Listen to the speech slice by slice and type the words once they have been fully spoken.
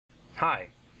Hi,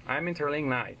 I'm Interlink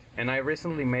Knight, and I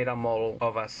recently made a model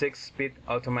of a 6-speed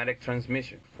automatic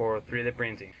transmission for 3D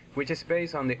printing, which is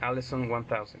based on the Allison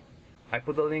 1000. I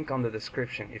put a link on the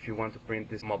description if you want to print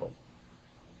this model.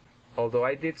 Although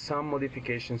I did some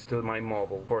modifications to my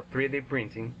model for 3D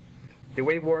printing, the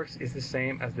way it works is the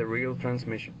same as the real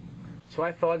transmission. So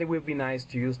I thought it would be nice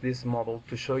to use this model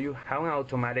to show you how an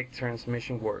automatic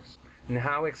transmission works, and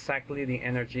how exactly the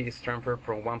energy is transferred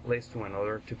from one place to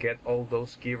another to get all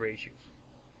those key ratios.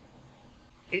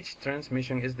 Each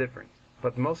transmission is different,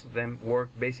 but most of them work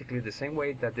basically the same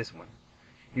way that this one,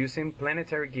 using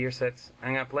planetary gear sets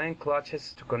and applying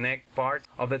clutches to connect parts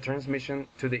of the transmission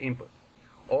to the input,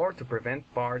 or to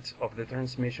prevent parts of the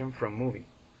transmission from moving.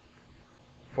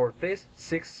 For this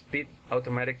 6-speed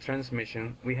automatic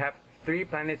transmission, we have 3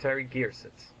 planetary gear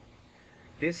sets.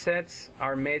 These sets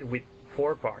are made with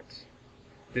 4 parts: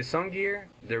 the sun gear,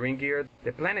 the ring gear,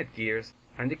 the planet gears,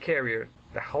 and the carrier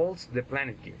that holds the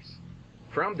planet gears.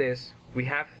 From this, we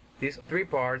have these 3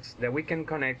 parts that we can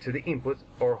connect to the input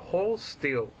or hold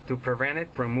still to prevent it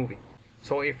from moving.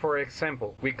 So if, for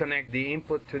example, we connect the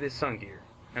input to the sun gear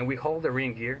and we hold the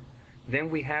ring gear, then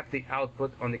we have the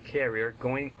output on the carrier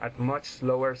going at much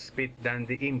slower speed than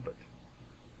the input.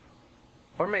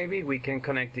 Or maybe we can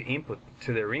connect the input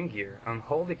to the ring gear and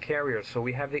hold the carrier, so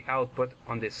we have the output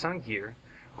on the sun gear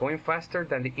going faster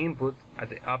than the input at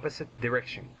the opposite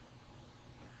direction.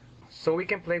 So we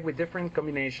can play with different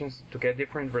combinations to get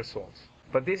different results.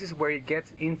 But this is where it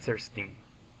gets interesting.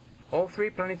 All 3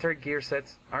 planetary gear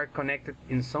sets are connected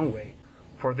in some way.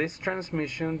 For this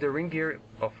transmission, the ring gear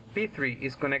of P3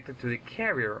 is connected to the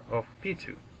carrier of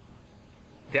P2.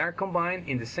 They are combined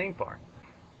in the same part.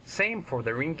 Same for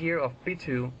the ring gear of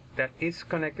P2 that is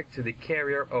connected to the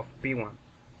carrier of P1.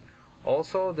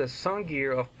 Also, the sun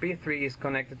gear of P3 is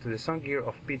connected to the sun gear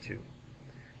of P2.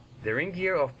 The ring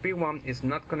gear of P1 is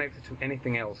not connected to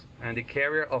anything else, and the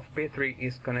carrier of P3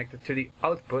 is connected to the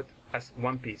output as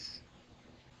one piece.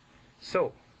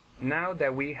 So, now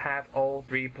that we have all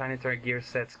 3 planetary gear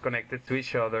sets connected to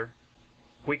each other,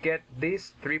 we get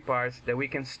these 3 parts that we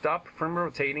can stop from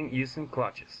rotating using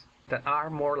clutches, that are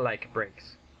more like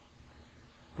brakes.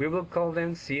 We will call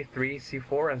them C3,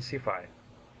 C4, and C5.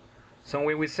 So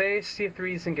when we say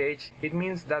C3 is engaged, it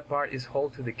means that part is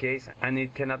held to the case and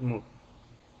it cannot move.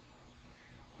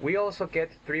 We also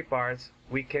get 3 parts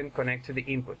we can connect to the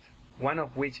input, one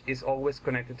of which is always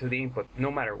connected to the input,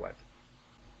 no matter what.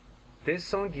 This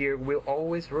sun gear will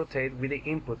always rotate with the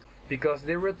input, because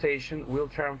the rotation will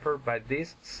transfer by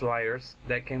these sliders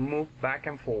that can move back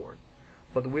and forward,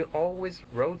 but will always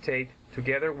rotate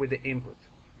together with the input.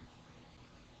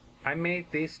 I made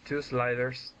these 2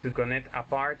 sliders to connect a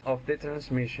part of the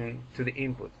transmission to the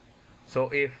input. So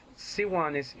if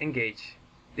C1 is engaged,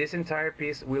 this entire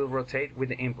piece will rotate with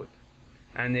the input.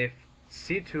 And if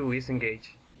C2 is engaged,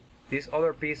 this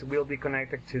other piece will be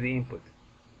connected to the input.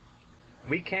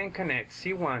 We can connect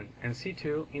C1 and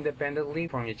C2 independently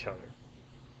from each other.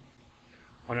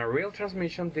 On a real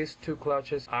transmission, these 2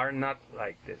 clutches are not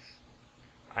like this.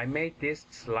 I made these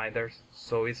sliders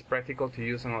so it's practical to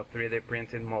use on a 3D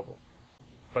printed model.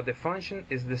 But the function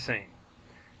is the same.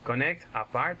 Connect a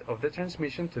part of the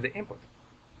transmission to the input.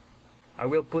 I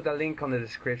will put a link on the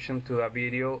description to a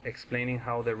video explaining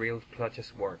how the real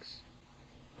clutches works.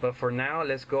 But for now,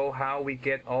 let's go how we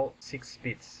get all 6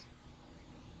 speeds.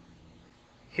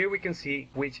 Here we can see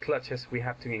which clutches we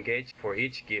have to engage for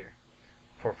each gear.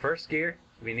 For first gear,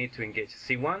 we need to engage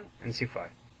C1 and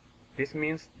C5. This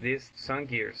means these sun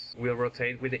gears will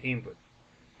rotate with the input,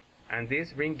 and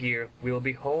this ring gear will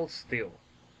be held still.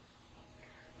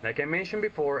 Like I mentioned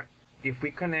before, if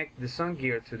we connect the sun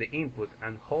gear to the input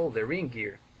and hold the ring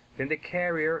gear, then the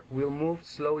carrier will move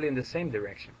slowly in the same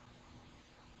direction.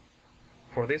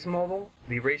 For this model,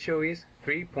 the ratio is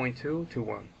 3.2 to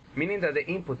 1, meaning that the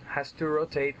input has to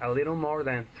rotate a little more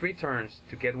than 3 turns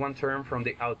to get 1 turn from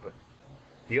the output.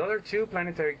 The other 2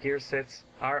 planetary gear sets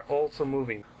are also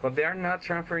moving, but they are not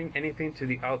transferring anything to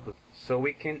the output, so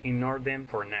we can ignore them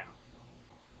for now.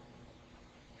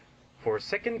 For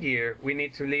second gear, we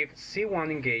need to leave C1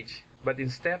 engaged, but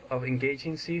instead of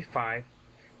engaging C5,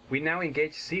 we now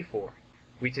engage C4,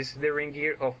 which is the ring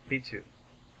gear of P2.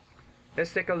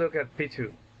 Let's take a look at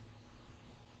P2.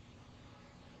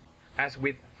 As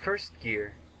with first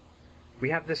gear, we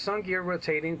have the sun gear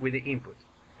rotating with the input,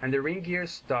 and the ring gear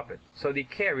stopped, so the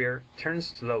carrier turns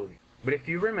slowly. But if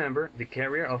you remember, the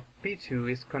carrier of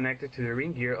P2 is connected to the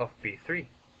ring gear of P3,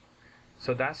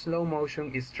 so that slow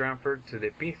motion is transferred to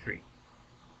the P3.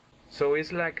 So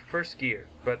it's like first gear,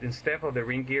 but instead of the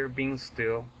ring gear being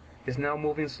still, it's now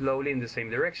moving slowly in the same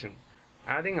direction,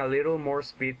 adding a little more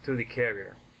speed to the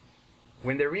carrier.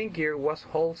 When the ring gear was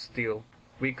hold still,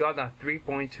 we got a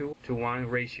 3.2 to 1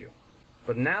 ratio.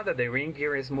 But now that the ring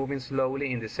gear is moving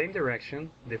slowly in the same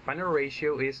direction, the final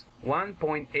ratio is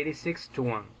 1.86 to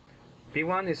 1.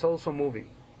 P1 is also moving,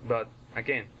 but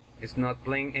again, it's not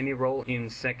playing any role in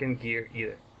second gear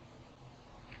either.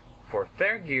 For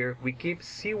third gear, we keep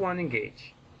C1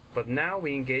 engaged, but now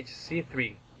we engage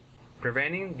C3,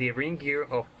 preventing the ring gear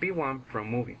of P1 from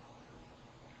moving.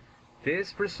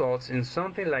 This results in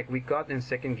something like we got in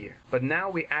second gear, but now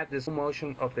we add the slow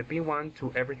motion of the P1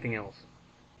 to everything else.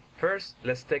 First,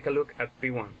 let's take a look at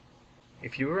P1.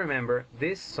 If you remember,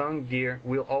 this song gear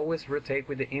will always rotate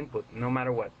with the input no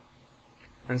matter what.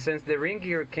 And since the ring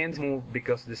gear can't move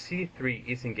because the C3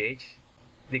 is engaged,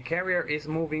 the carrier is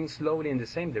moving slowly in the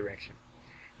same direction.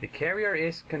 The carrier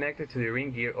is connected to the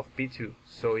ring gear of P2,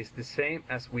 so it's the same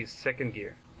as with second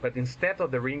gear. But instead of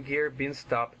the ring gear being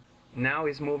stopped, now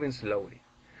it's moving slowly,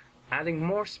 adding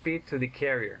more speed to the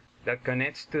carrier that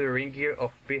connects to the ring gear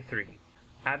of P3,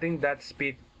 adding that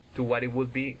speed to what it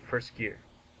would be first gear.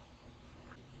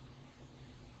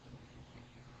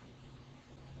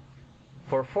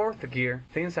 For fourth gear,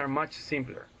 things are much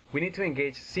simpler. We need to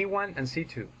engage C1 and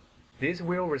C2. This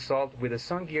will result with the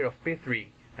song gear of P3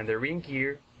 and the ring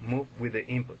gear move with the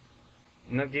input,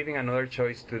 not giving another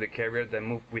choice to the carrier that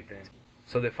move with them.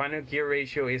 So the final gear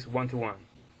ratio is 1 to 1,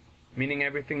 meaning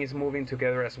everything is moving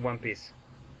together as one piece.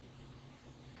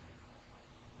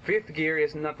 Fifth gear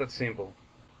is not that simple,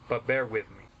 but bear with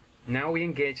me. Now we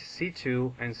engage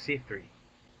C2 and C3.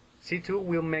 C2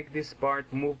 will make this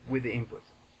part move with the input.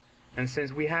 And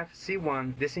since we have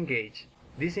C1 disengaged,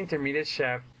 this intermediate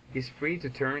shaft is free to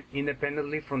turn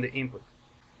independently from the input.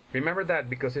 Remember that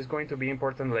because it's going to be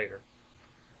important later.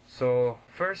 So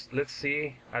first, let's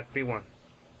see at P1.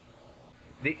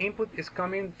 The input is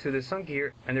coming to the song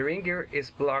gear and the ring gear is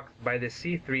blocked by the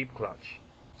C3 clutch.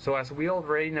 So as we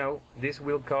already know, this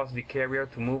will cause the carrier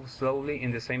to move slowly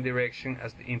in the same direction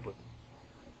as the input.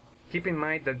 Keep in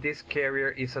mind that this carrier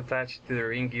is attached to the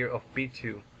ring gear of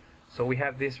P2. So we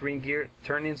have this ring gear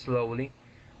turning slowly,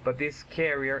 but this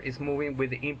carrier is moving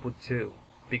with the input too,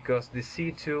 because the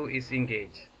C2 is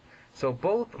engaged. So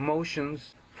both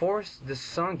motions force the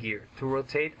song gear to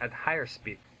rotate at higher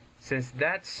speed. Since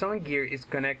that song gear is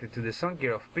connected to the song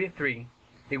gear of P3,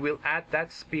 it will add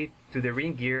that speed to the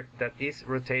ring gear that is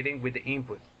rotating with the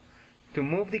input, to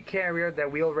move the carrier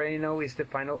that we already know is the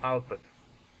final output.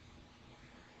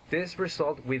 This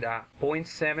results with a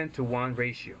 0.7 to 1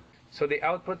 ratio. So the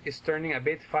output is turning a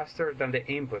bit faster than the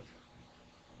input.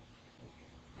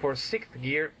 For sixth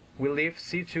gear, we leave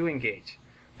C2 engaged,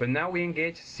 but now we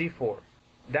engage C4.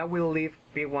 That will leave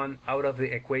P1 out of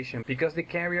the equation because the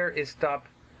carrier is stopped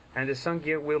and the song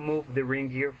gear will move the ring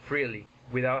gear freely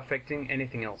without affecting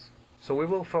anything else. So we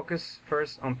will focus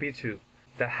first on P2,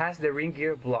 that has the ring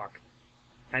gear blocked,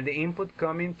 and the input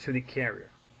coming to the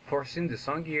carrier, forcing the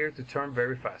song gear to turn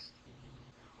very fast.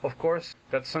 Of course,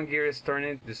 that song gear is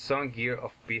turning the song gear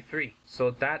of P3,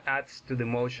 so that adds to the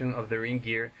motion of the ring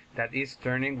gear that is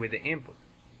turning with the input,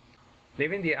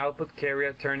 leaving the output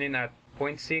carrier turning at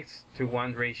 0.6 to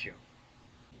 1 ratio.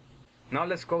 Now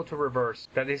let's go to reverse.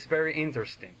 That is very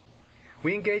interesting.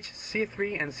 We engage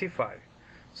C3 and C5,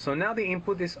 so now the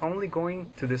input is only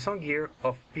going to the song gear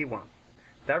of P1.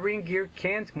 That ring gear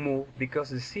can't move because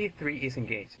the C3 is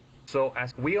engaged. So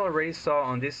as we already saw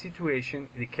on this situation,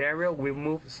 the carrier will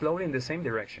move slowly in the same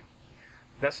direction.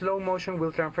 That slow motion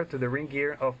will transfer to the ring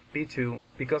gear of P2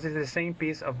 because it's the same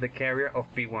piece of the carrier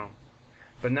of P1.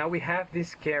 But now we have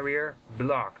this carrier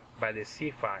blocked by the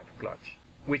C5 clutch,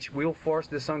 which will force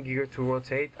the song gear to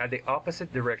rotate at the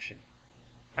opposite direction.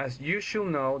 As you should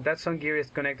know, that song gear is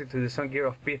connected to the song gear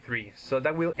of P3, so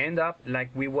that will end up like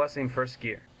we was in first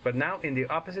gear, but now in the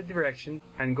opposite direction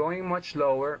and going much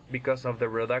slower because of the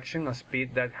reduction of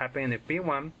speed that happened in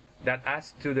P1 that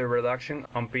adds to the reduction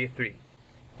on P3,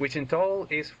 which in total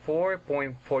is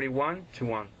 4.41 to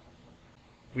 1.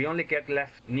 We only get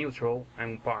left neutral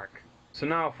and park. So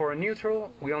now for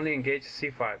neutral, we only engage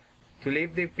C5 to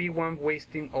leave the P1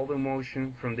 wasting all the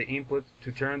motion from the input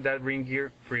to turn that ring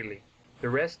gear freely. The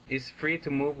rest is free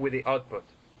to move with the output.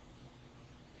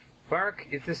 Park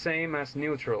is the same as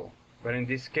neutral, but in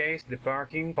this case the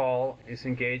parking pole is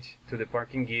engaged to the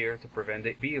parking gear to prevent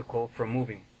the vehicle from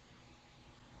moving.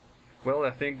 Well,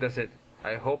 I think that's it.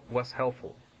 I hope it was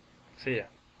helpful. See ya.